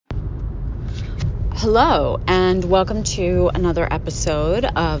Hello, and welcome to another episode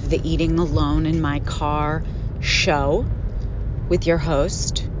of the Eating Alone in My Car show with your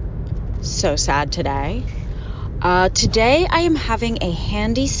host. So sad today. Today I am having a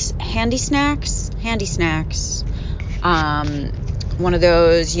handy snacks. One of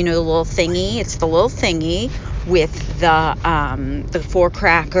those, the little thingy. It's the little thingy with the 4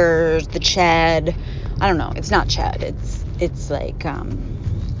 crackers, the ched. I don't know. It's not ched. It's like I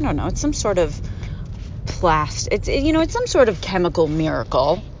don't know. It's some sort of it's some sort of chemical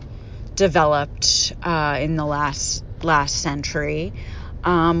miracle developed in the last century,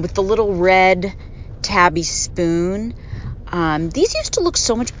 with the little red tabby spoon. These used to look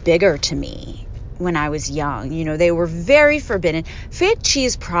so much bigger to me when I was young. They were very forbidden. Fake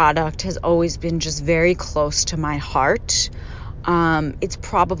cheese product has always been just very close to my heart. It's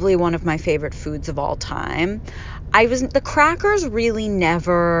probably one of my favorite foods of all time. The crackers really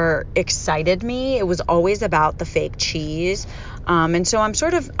never excited me. It was always about the fake cheese. And so I'm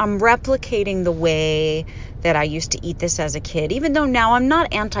replicating the way that I used to eat this as a kid, even though now I'm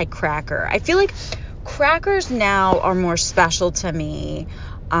not anti-cracker. I feel like crackers now are more special to me,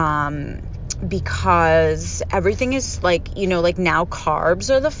 because everything is like now carbs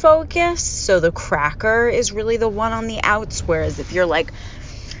are the focus. So the cracker is really the one on the outs. Whereas if you're like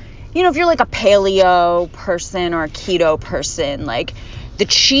a paleo person or a keto person, like the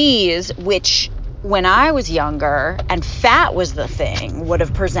cheese, which when I was younger and fat was the thing, would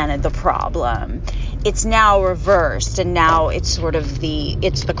have presented the problem. It's now reversed, and now it's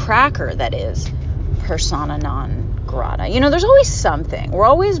it's the cracker that is persona non grata. There's always something. We're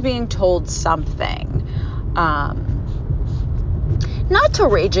always being told something. Not to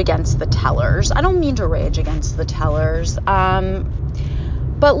rage against the tellers. I don't mean to rage against the tellers.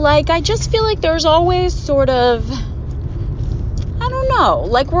 But I just feel like there's always sort of, I don't know,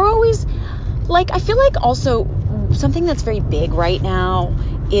 we're always, I feel like also something that's very big right now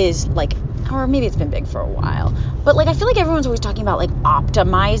is or maybe it's been big for a while, but I feel like everyone's always talking about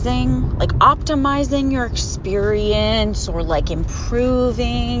optimizing your experience, or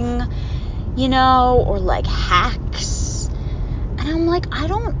improving, or hacks. And I'm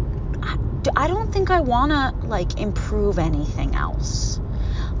I don't think I want to improve anything else.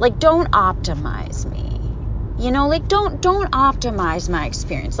 Don't optimize me, don't optimize my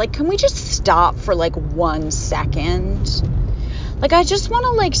experience. Can we just stop for 1 second? I just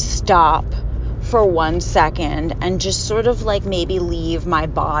want to stop for 1 second and just sort of maybe leave my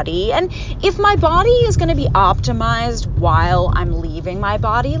body. And if my body is going to be optimized while I'm leaving my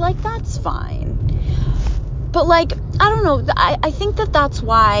body, that's fine. But I don't know, I think that's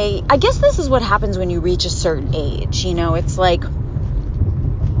why, I guess this is what happens when you reach a certain age. It's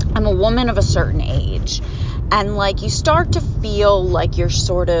I'm a woman of a certain age, and you start to feel you're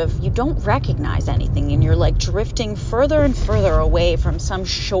you don't recognize anything, and you're drifting further and further away from some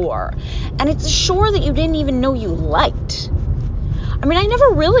shore, and it's a shore that you didn't even know you liked. I mean, I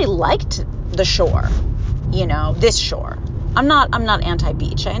never really liked the shore, this shore. I'm not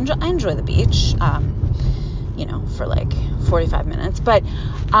anti-beach. I enjoy the beach, for 45 minutes, but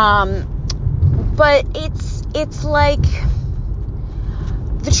it's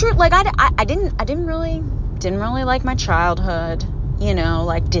the truth. I didn't really like my childhood,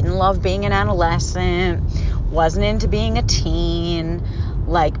 didn't love being an adolescent, wasn't into being a teen,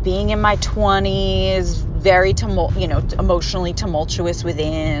 being in my 20s, very emotionally tumultuous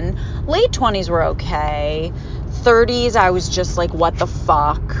within. Late 20s were okay. 30s, I was just what the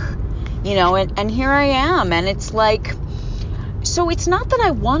fuck, and here I am, and it's so it's not that I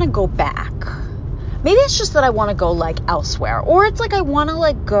want to go back. Maybe it's just that I want to go elsewhere, or it's I want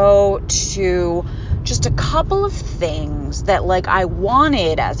to go to just a couple of things that I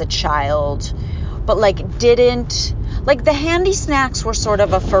wanted as a child, but didn't. The handy snacks were sort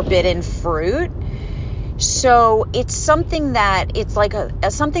of a forbidden fruit. So it's something that it's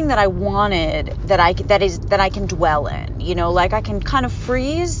something that I wanted that I can dwell in, I can kind of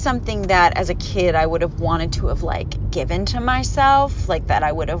freeze something that as a kid I would have wanted to have given to myself, that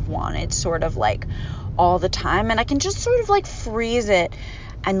I would have wanted sort of all the time, and I can just sort of freeze it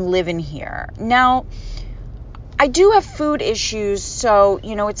and live in here. Now, I do have food issues, so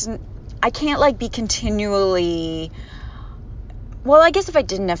I can't be continually. Well, I guess if I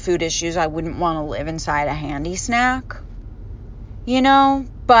didn't have food issues, I wouldn't want to live inside a handy snack,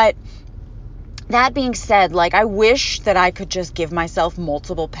 but that being said, I wish that I could just give myself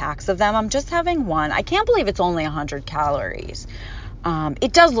multiple packs of them. I'm just having one. I can't believe it's only 100 calories,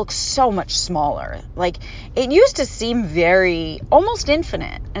 it does look so much smaller. Like, it used to seem almost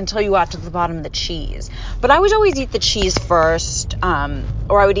infinite until you got to the bottom of the cheese. But I would always eat the cheese first,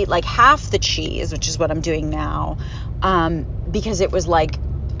 or I would eat like half the cheese, which is what I'm doing now, because it was like,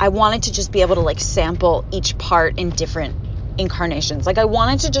 I wanted to just be able to like sample each part in different incarnations. Like, I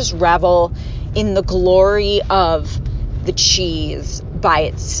wanted to just revel in the glory of the cheese by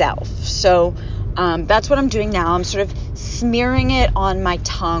itself. So that's what I'm doing now. I'm sort of smearing it on my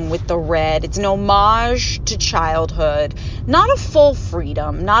tongue with the red. It's an homage to childhood. Not a full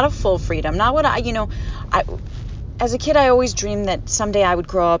freedom. Not what as a kid, I always dreamed that someday I would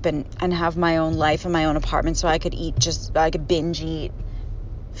grow up and have my own life and my own apartment, so I could binge eat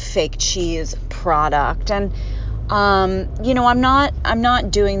fake cheese product. And I'm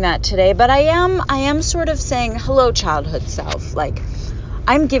not doing that today, but I am sort of saying, hello, childhood self. Like,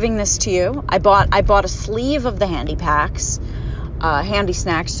 I'm giving this to you. I bought a sleeve of the handy packs, handy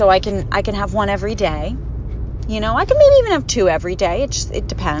snacks, so I can have one every day. I can maybe even have two every day. It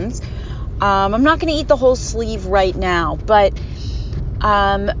depends. I'm not going to eat the whole sleeve right now, but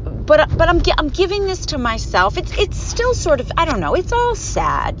I'm giving this to myself. It's still sort of, I don't know. It's all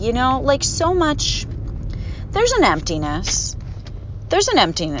sad, like so much. There's an emptiness. There's an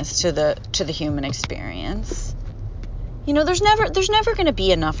emptiness to the human experience. There's never going to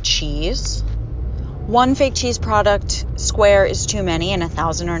be enough cheese. One fake cheese product square is too many, and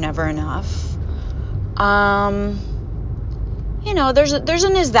 1,000 are never enough. There's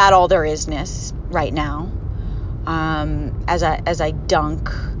an is that all there isness right now. As I dunk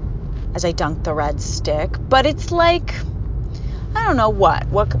the red stick, but it's like, I don't know what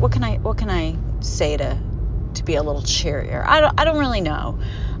can I say to be a little cheerier. I don't really know.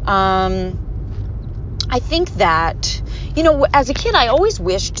 I think that, as a kid, I always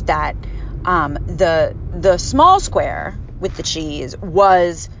wished that the small square with the cheese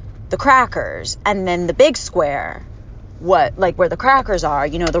was the crackers, and then the big square, where the crackers are,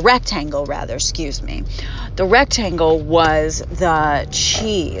 the rectangle rather, excuse me. The rectangle was the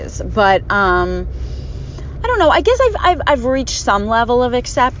cheese. But I don't know. I guess I've reached some level of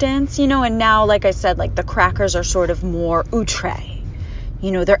acceptance, and now, like I said, like the crackers are sort of more outre.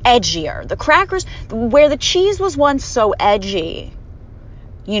 They're edgier. The crackers, where the cheese was once so edgy,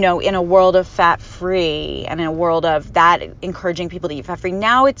 in a world of fat-free and in a world of that encouraging people to eat fat-free,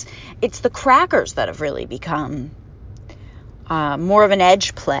 now it's the crackers that have really become more of an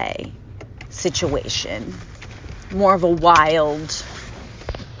edge play situation, more of a wild,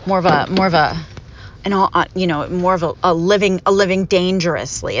 more of a living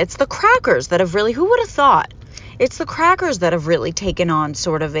dangerously. It's the crackers that have really, who would have thought? It's the crackers that have really taken on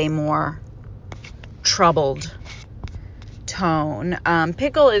sort of a more troubled tone.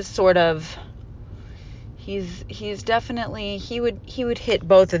 Pickle is sort of, he's definitely, he would hit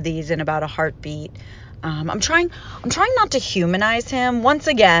both of these in about a heartbeat. I'm trying not to humanize him. Once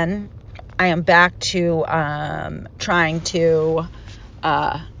again, I am back to trying to,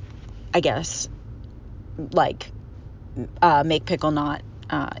 I guess, like, make Pickle not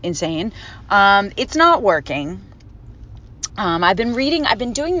insane. It's not working. I've been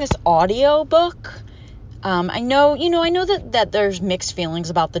doing this audio book. I know that there's mixed feelings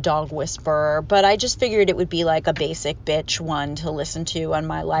about the Dog Whisperer, but I just figured it would be like a basic bitch one to listen to on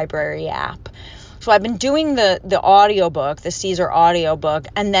my library app. So I've been doing the audiobook, the Caesar audiobook,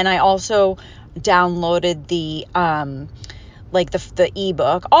 and then I also downloaded the the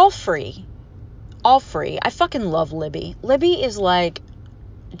ebook, all free. I fucking love Libby. Libby is like,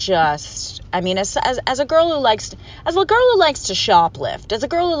 just, I mean, as a girl who likes to shoplift, as a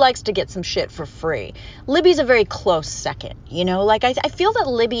girl who likes to get some shit for free, Libby's a very close second, like I feel that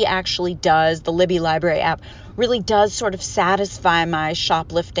Libby actually does, the Libby library app really does sort of satisfy my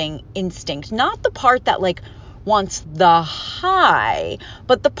shoplifting instinct. Not the part that like wants the high,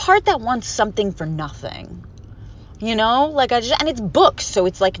 but the part that wants something for nothing, like and it's books, so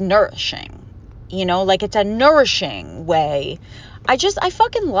it's like nourishing, like it's a nourishing way. I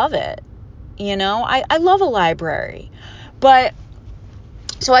fucking love it. I love a library. But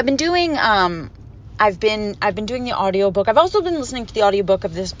so I've been doing I've been doing the audiobook. I've also been listening to the audiobook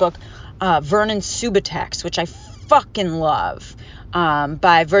of this book, Vernon Subutex, which I fucking love,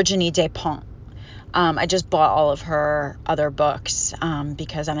 by Virginie Despentes. I just bought all of her other books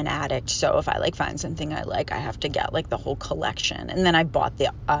because I'm an addict. So if I like find something I like, I have to get like the whole collection. And then I bought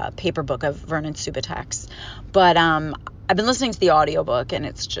the paper book of Vernon Subutex. But I've been listening to the audiobook, and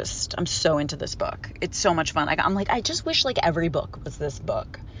it's just, I'm so into this book. It's so much fun. I'm like, I just wish like every book was this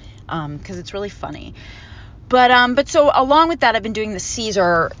book, because it's really funny. But so along with that, I've been doing the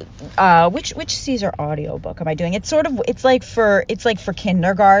Caesar, which Caesar audiobook am I doing? It's like for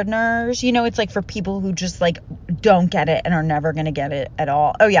kindergartners, it's like for people who just like don't get it and are never going to get it at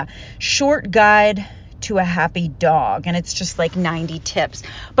all. Oh yeah. Short Guide to a Happy Dog. And it's just like 90 tips,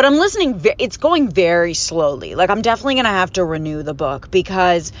 but I'm listening. It's going very slowly. Like I'm definitely going to have to renew the book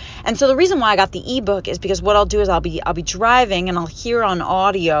and so the reason why I got the ebook is because what I'll do is I'll be driving and I'll hear on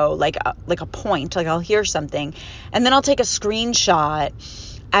audio, like a point, like I'll hear something and then I'll take a screenshot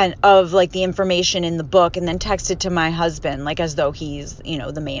of like the information in the book and then text it to my husband, like as though he's,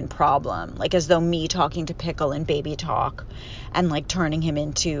 the main problem, like as though me talking to Pickle in baby talk and like turning him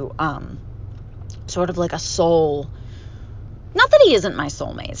into, sort of like a soul. Not that he isn't my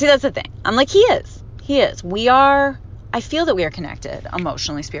soulmate. See, that's the thing. I'm like, he is. I feel that we are connected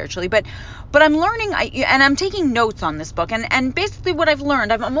emotionally, spiritually, but I'm learning, and I'm taking notes on this book, and basically what I've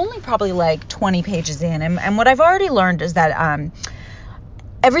learned, I'm only probably like 20 pages in, and what I've already learned is that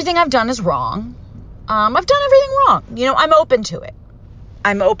everything I've done is wrong. I've done everything wrong. I'm open to it.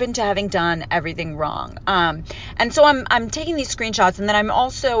 I'm open to having done everything wrong. And so I'm taking these screenshots, and then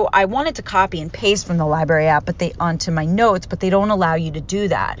I wanted to copy and paste from the library app, onto my notes, but they don't allow you to do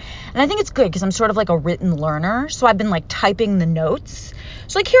that. And I think it's good because I'm sort of like a written learner. So I've been like typing the notes.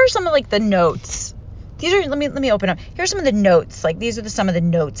 So like, here are some of like the notes. Let me open up. Here's some of the notes. Like these are some of the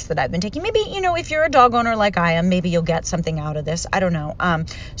notes that I've been taking. Maybe, if you're a dog owner like I am, maybe you'll get something out of this. I don't know.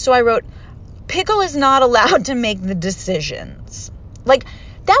 So I wrote, Pickle is not allowed to make the decisions. Like,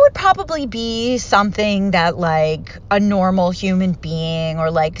 that would probably be something that, like, a normal human being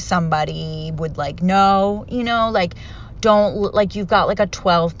or, like, somebody would, like, know, like, don't, like, you've got, like, a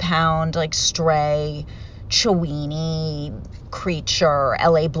 12-pound, like, stray Chiweenie creature,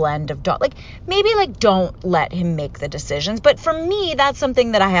 LA blend of dog. Like, maybe, like, don't let him make the decisions. But for me, that's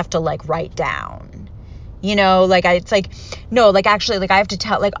something that I have to, like, write down. Like, it's like, no, like, actually, like, I have to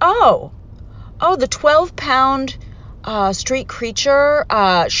tell, like, oh, the 12-pound street creature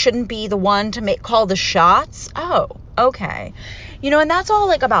shouldn't be the one to call the shots. Oh, okay. And that's all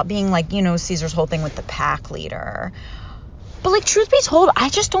like about being like, Caesar's whole thing with the pack leader. But like, truth be told, I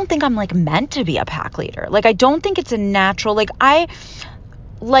just don't think I'm like meant to be a pack leader. Like, I don't think it's a natural,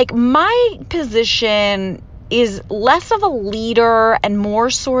 my position is less of a leader and more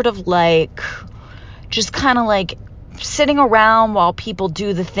sort of like, just kind of like sitting around while people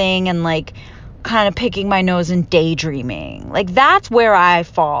do the thing and like, kind of picking my nose and daydreaming. Like, that's where I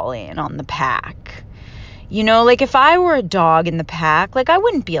fall in on the pack. Like, if I were a dog in the pack, like, I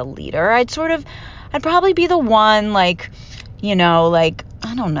wouldn't be a leader. I'd probably be the one, like, like,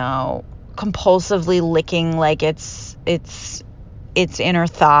 I don't know, compulsively licking, like, its inner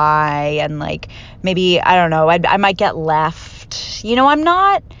thigh, and, like, maybe, I don't know, I might get left.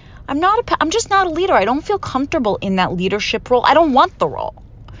 I'm just not a leader. I don't feel comfortable in that leadership role. I don't want the role.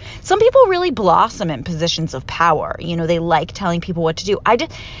 Some people really blossom in positions of power. They like telling people what to do. I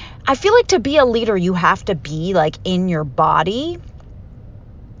feel like to be a leader, you have to be like in your body.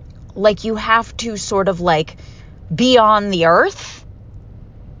 Like you have to sort of like be on the earth,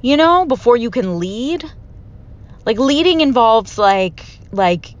 before you can lead. Like leading involves like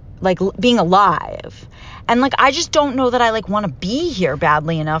being alive. And like, I just don't know that I like want to be here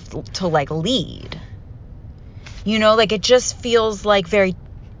badly enough to like lead. Like it just feels like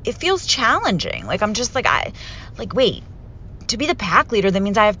it feels challenging. Like, I'm just like, wait, to be the pack leader, that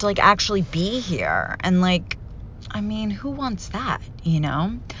means I have to like actually be here. And like, I mean, who wants that,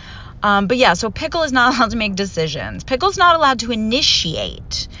 But yeah, so Pickle is not allowed to make decisions. Pickle's not allowed to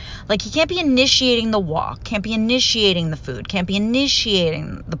initiate. Like, he can't be initiating the walk, can't be initiating the food, can't be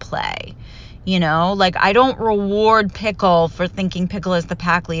initiating the play. Like, I don't reward Pickle for thinking Pickle is the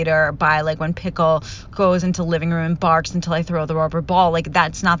pack leader by, like, when Pickle goes into the living room and barks until I throw the rubber ball. Like,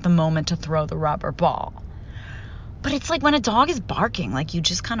 that's not the moment to throw the rubber ball. But it's like when a dog is barking, like, you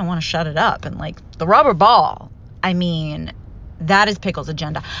just kind of want to shut it up. And, like, the rubber ball, I mean, that is Pickle's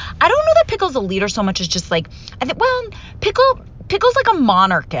agenda. I don't know that Pickle's a leader so much as just, like, I think, well, Pickle's like a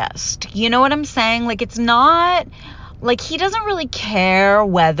monarchist. You know what I'm saying? Like, it's not... Like, he doesn't really care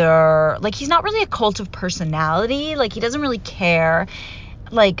whether, like, he's not really a cult of personality. Like, he doesn't really care,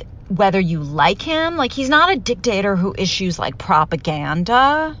 like, whether you like him. Like, he's not a dictator who issues, like,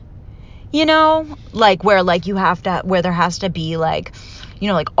 propaganda, like, where, like, where there has to be, like,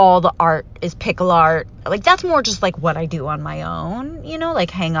 like all the art is Pickle art. Like that's more just like what I do on my own,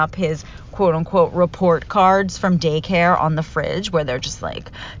 like hang up his quote unquote report cards from daycare on the fridge where they're just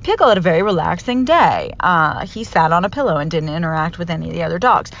like, Pickle had a very relaxing day. He sat on a pillow and didn't interact with any of the other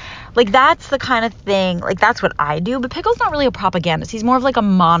dogs. Like that's the kind of thing, like that's what I do. But Pickle's not really a propagandist. He's more of like a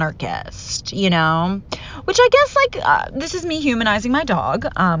monarchist, which I guess like this is me humanizing my dog,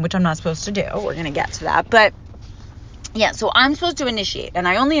 which I'm not supposed to do. We're going to get to that. But yeah, so I'm supposed to initiate, and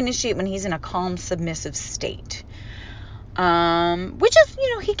I only initiate when he's in a calm, submissive state. Which is,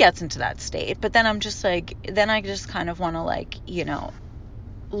 he gets into that state, but then I'm just like, then I just kind of want to like,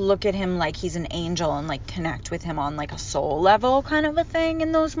 look at him like he's an angel and like connect with him on like a soul level kind of a thing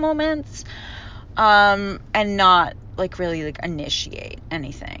in those moments. And not like really like initiate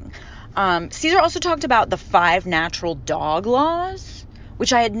anything. Caesar also talked about the 5 natural dog laws,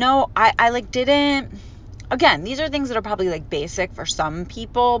 which I like didn't. Again, these are things that are probably like basic for some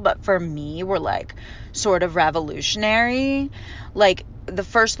people, but for me were like sort of revolutionary. Like the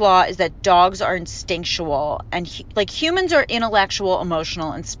first law is that dogs are instinctual, and like humans are intellectual,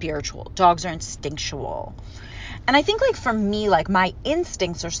 emotional, and spiritual. Dogs are instinctual. And I think like for me, like my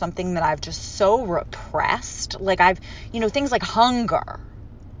instincts are something that I've just so repressed. Like I've, things like hunger.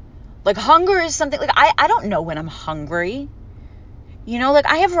 Like hunger is something like I don't know when I'm hungry. Like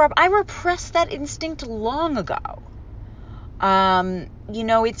I repressed that instinct long ago.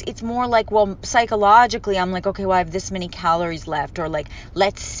 It's more like, well, psychologically, I'm like, okay, well, I have this many calories left, or like,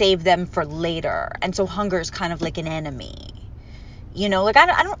 let's save them for later. And so hunger is kind of like an enemy. Like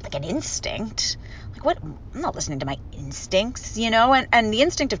I don't like an instinct. Like what? I'm not listening to my instincts, and the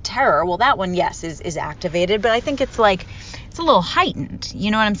instinct of terror, well, that one, yes, is activated, but I think it's like, it's a little heightened.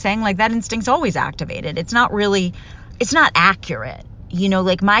 You know what I'm saying? Like that instinct's always activated. It's not accurate.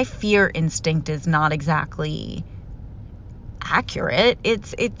 Like my fear instinct is not exactly accurate.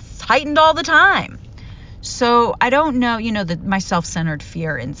 It's heightened all the time. So I don't know, my self-centered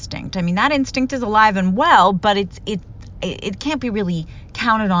fear instinct. I mean, that instinct is alive and well, but it can't be really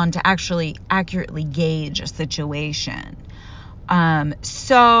counted on to actually accurately gauge a situation. But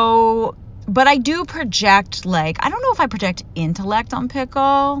I do project, like, I don't know if I project intellect on Pickle,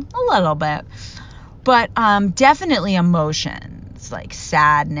 a little bit, but definitely emotions, like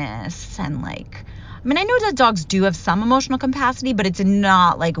sadness and like, I mean, I know that dogs do have some emotional capacity, but it's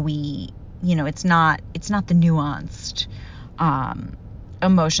not like it's not the nuanced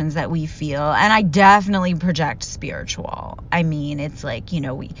emotions that we feel. And I definitely project spiritual. I mean, it's like,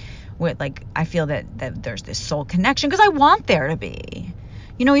 we're like, I feel that there's this soul connection because I want there to be.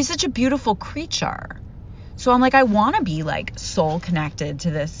 He's such a beautiful creature. So I'm like, I want to be like soul connected to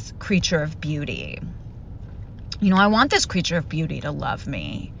this creature of beauty. I want this creature of beauty to love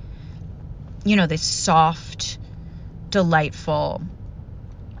me. This soft, delightful,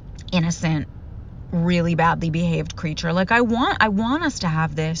 innocent, really badly behaved creature. Like I want us to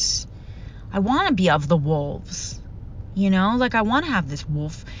have this. I want to be of the wolves. Like I want to have this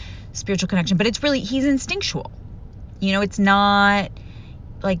wolf spiritual connection, but it's really, he's instinctual. It's not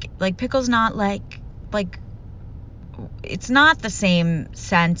like Pickle's not like it's not the same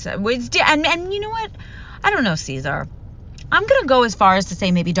sense. And you know what? I don't know, Caesar. I'm going to go as far as to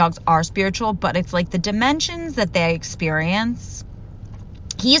say maybe dogs are spiritual, but it's like the dimensions that they experience.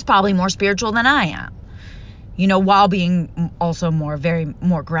 He's probably more spiritual than I am, while being also more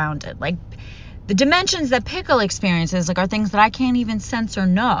grounded. Like the dimensions that Pickle experiences, like, are things that I can't even sense or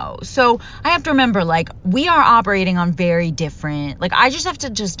know. So I have to remember, like, we are operating on very different, like, I just have to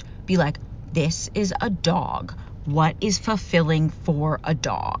just be like, this is a dog. What is fulfilling for a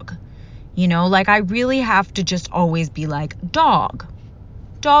dog? Like I really have to just always be like, dog,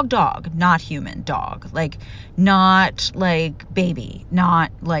 not human, dog, like not like baby,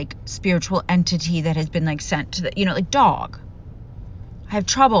 not like spiritual entity that has been like sent to the, like dog. I have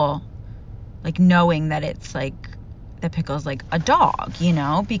trouble like knowing that it's like that Pickle's like a dog,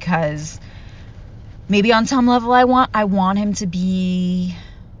 because maybe on some level I want him to be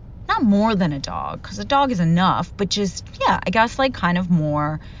not more than a dog, because a dog is enough, but just, yeah, I guess like kind of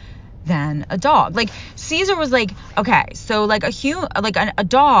more than a dog. Like Caesar was like, okay, so like a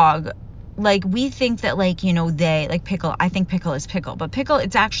dog, like we think that like, they like Pickle, I think Pickle is Pickle, but Pickle,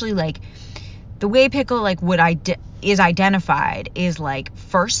 it's actually like the way Pickle like is identified is like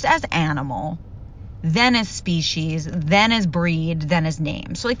first as animal, then as species, then as breed, then as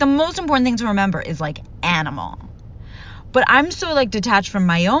name. So like the most important thing to remember is like animal. But I'm so like detached from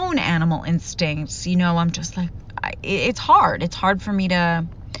my own animal instincts, I'm just like, it's hard for me to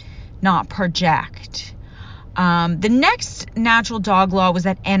not project. The next natural dog law was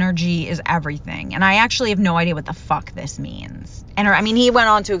that energy is everything. And I actually have no idea what the fuck this means. I mean, he went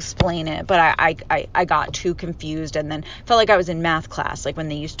on to explain it, but I got too confused, and then felt like I was in math class, like when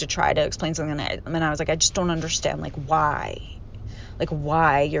they used to try to explain something, and I was like, I just don't understand, like, why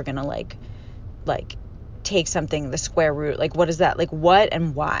you're gonna like take something, the square root, like, what is that, like, what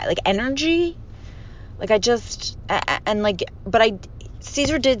and why, like, energy, like, I just, and like, but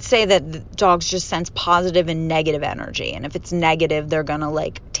Caesar did say that dogs just sense positive and negative energy, and if it's negative, they're gonna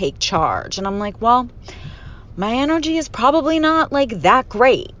like take charge, and I'm like, well, my energy is probably not like that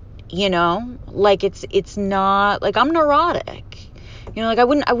great, like it's not like, I'm neurotic, like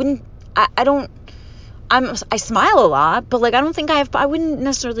I smile a lot, but like I don't think I wouldn't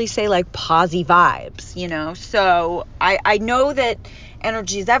necessarily say like posy vibes, so I know that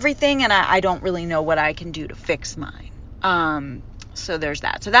energy is everything, and I don't really know what I can do to fix mine. So there's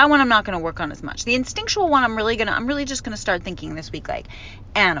that. So that one I'm not going to work on as much. The instinctual one I'm really just going to start thinking this week, like,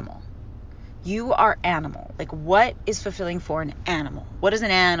 animal. You are animal. Like, what is fulfilling for an animal? What does an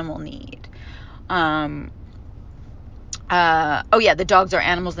animal need? The dogs are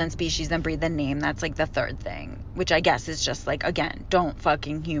animals, then species, then breed, then name. That's like the third thing, which I guess is just like, again, don't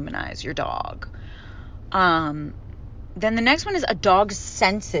fucking humanize your dog. Then the next one is a dog's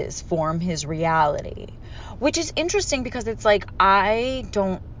senses form his reality, which is interesting because it's like, I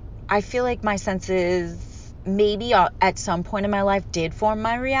feel like my senses maybe at some point in my life did form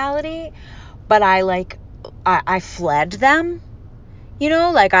my reality, but I fled them,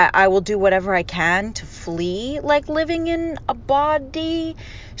 like I will do whatever I can to flee, like, living in a body.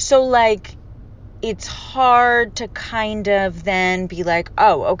 So like, it's hard to kind of then be like,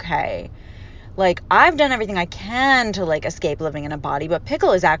 oh, okay, like, I've done everything I can to like escape living in a body, but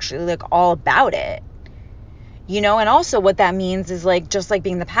Pickle is actually like all about it. And also what that means is like, just like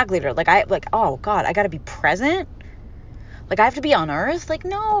being the pack leader, like oh God, I got to be present. Like, I have to be on Earth. Like,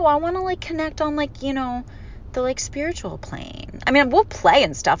 no, I want to like connect on like, the like spiritual plane. I mean, we'll play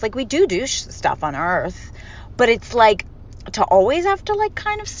and stuff. Like, we do stuff on Earth, but it's like, to always have to like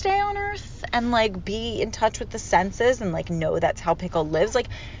kind of stay on Earth and like be in touch with the senses and like know that's how Pickle lives. Like,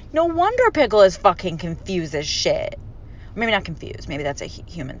 no wonder Pickle is fucking confused as shit. Maybe not confused. Maybe that's a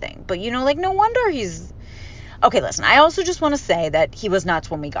human thing. But like, no wonder he's... Okay, listen, I also just want to say that he was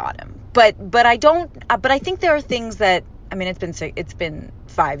nuts when we got him. But I think there are things that, I mean, it's been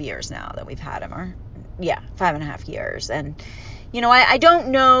 5 years now that we've had him, or 5.5 years. And, I don't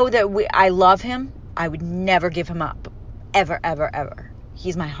know that I love him. I would never give him up. Ever, ever, ever.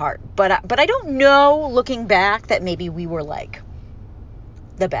 He's my heart. But I don't know, looking back, that maybe we were like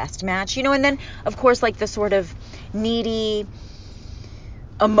the best match, and then of course, like, the sort of needy,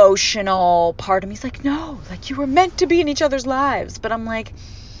 emotional part of me is like, no, like, you were meant to be in each other's lives. But I'm like,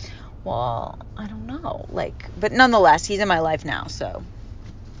 well, I don't know, like, but nonetheless, he's in my life now, so,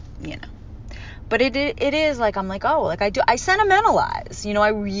 but it is like, I'm like, oh, like, I sentimentalize, I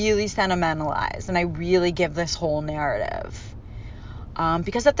really sentimentalize, and I really give this whole narrative,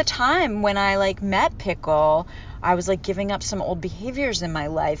 because at the time when I like met Pickle, I was like giving up some old behaviors in my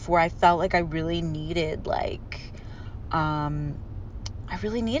life where I felt like I really needed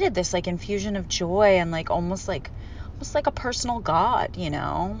this like infusion of joy and like almost like a personal God,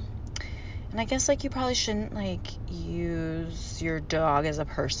 And I guess like you probably shouldn't like use your dog as a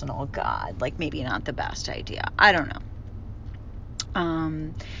personal God. Like, maybe not the best idea. I don't know.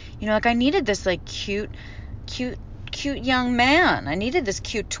 Like, I needed this like cute young man. I needed this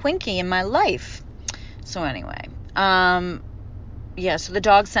cute Twinkie in my life. So anyway, so the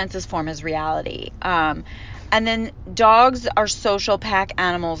dog senses form his reality. And then dogs are social pack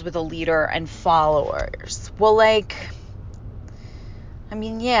animals with a leader and followers. Well, like, I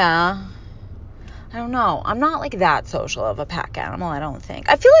mean, yeah, I don't know. I'm not like that social of a pack animal, I don't think.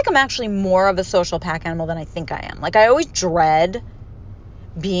 I feel like I'm actually more of a social pack animal than I think I am. Like, I always dread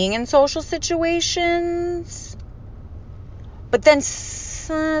being in social situations. But then, is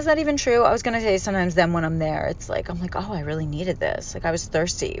that even true? I was going to say sometimes then when I'm there, it's like, I'm like, oh, I really needed this. Like, I was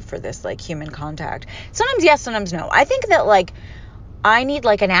thirsty for this, like, human contact. Sometimes yes, sometimes no. I think that, like, I need,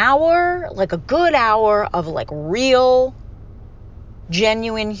 like, an hour, like, a good hour of, like, real,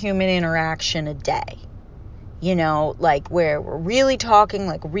 genuine human interaction a day. Like, where we're really talking,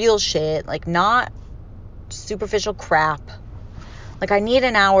 like, real shit, like, not superficial crap. Like, I need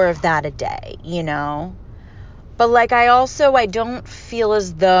an hour of that a day, But, like, I don't feel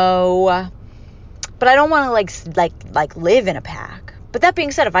as though... But I don't want to, like live in a pack. But that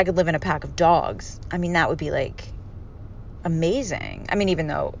being said, if I could live in a pack of dogs, I mean, that would be, like, amazing. I mean, even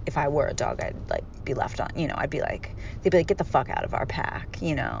though if I were a dog, I'd, like, be left on, I'd be like... They'd be like, get the fuck out of our pack,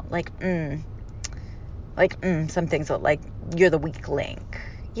 Like, some things are, like, you're the weak link.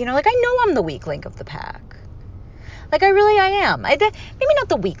 Like, I know I'm the weak link of the pack. Like, I am. Maybe not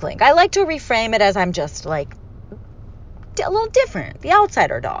the weak link. I like to reframe it as I'm just, like, a little different. The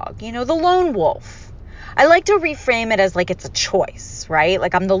outsider dog, the lone wolf. I like to reframe it as, like, it's a choice, right?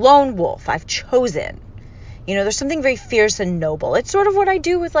 Like, I'm the lone wolf. I've chosen. There's something very fierce and noble. It's sort of what I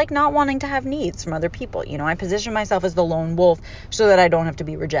do with, like, not wanting to have needs from other people. I position myself as the lone wolf so that I don't have to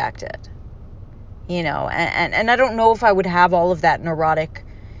be rejected. And I don't know if I would have all of that neurotic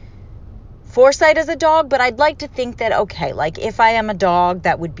foresight as a dog, but I'd like to think that, okay, like, if I am a dog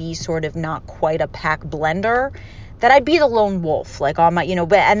that would be sort of not quite a pack blender, that I'd be the lone wolf, like, on my,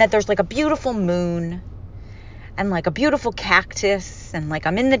 and that there's, like, a beautiful moon and, like, a beautiful cactus, and, like,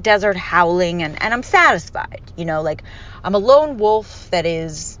 I'm in the desert howling, and I'm satisfied, like, I'm a lone wolf that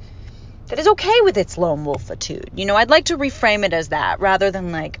is okay with its lone wolfitude. I'd like to reframe it as that, rather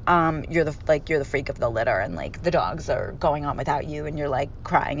than, like, you're the freak of the litter, and, like, the dogs are going on without you, and you're, like,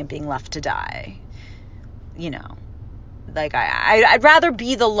 crying and being left to die. Like, I'd rather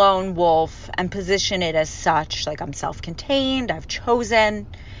be the lone wolf and position it as such, like, I'm self-contained, I've chosen,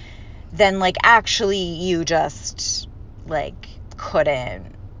 than, like, actually you just, like,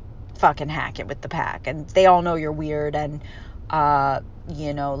 couldn't fucking hack it with the pack, and they all know you're weird, and,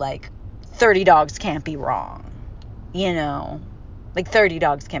 like, 30 dogs can't be wrong, like, 30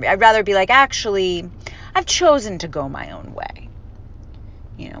 dogs can't be. I'd rather be like, actually, I've chosen to go my own way,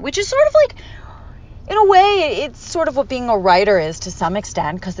 which is sort of like, in a way, it's sort of what being a writer is to some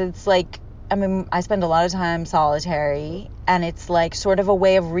extent, because it's like, I spend a lot of time solitary, and it's like sort of a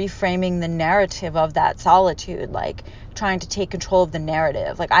way of reframing the narrative of that solitude, like trying to take control of the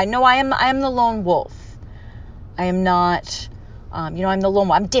narrative. Like, I know I am the lone wolf. I am not, I'm the lone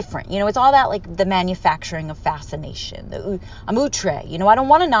wolf. I'm different. It's all that, like, the manufacturing of fascination. I'm outre. I don't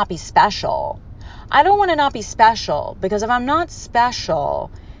want to not be special. I don't want to not be special, because if I'm not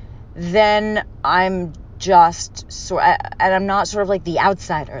special, then I'm just and I'm not sort of like the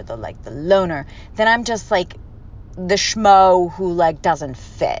outsider, the loner. Then I'm just like the schmo who, like, doesn't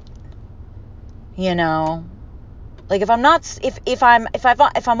fit. Like, if I'm not, if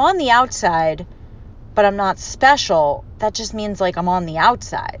I'm on the outside, but I'm not special, that just means, like, I'm on the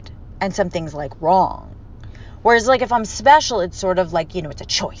outside and something's, like, wrong. Whereas, like, if I'm special, it's sort of like, it's a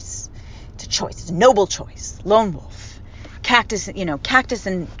choice. It's a noble choice. Lone wolf. Cactus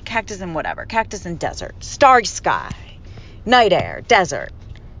and whatever. Cactus and desert. Starry sky. Night air. Desert.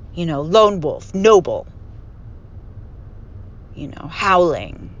 Lone wolf. Noble.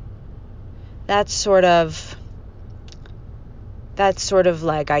 Howling. That's sort of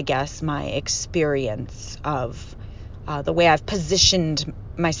like, I guess, my experience of the way I've positioned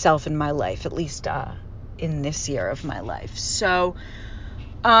myself in my life, at least in this year of my life. So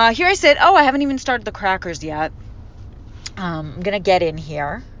here I sit. Oh, I haven't even started the crackers yet. I'm going to get in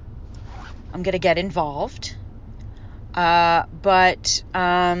here. I'm going to get involved. But,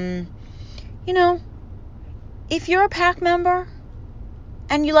 if you're a pack member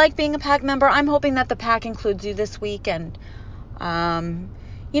and you like being a pack member, I'm hoping that the pack includes you this week. And, and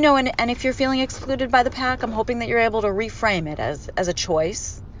if you're feeling excluded by the pack, I'm hoping that you're able to reframe it as a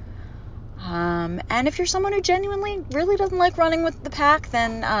choice. And if you're someone who genuinely really doesn't like running with the pack,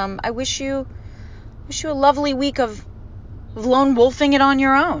 then I wish you a lovely week of lone wolfing it on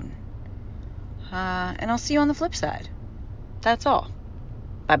your own. And I'll see you on the flip side. That's all.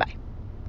 Bye-bye.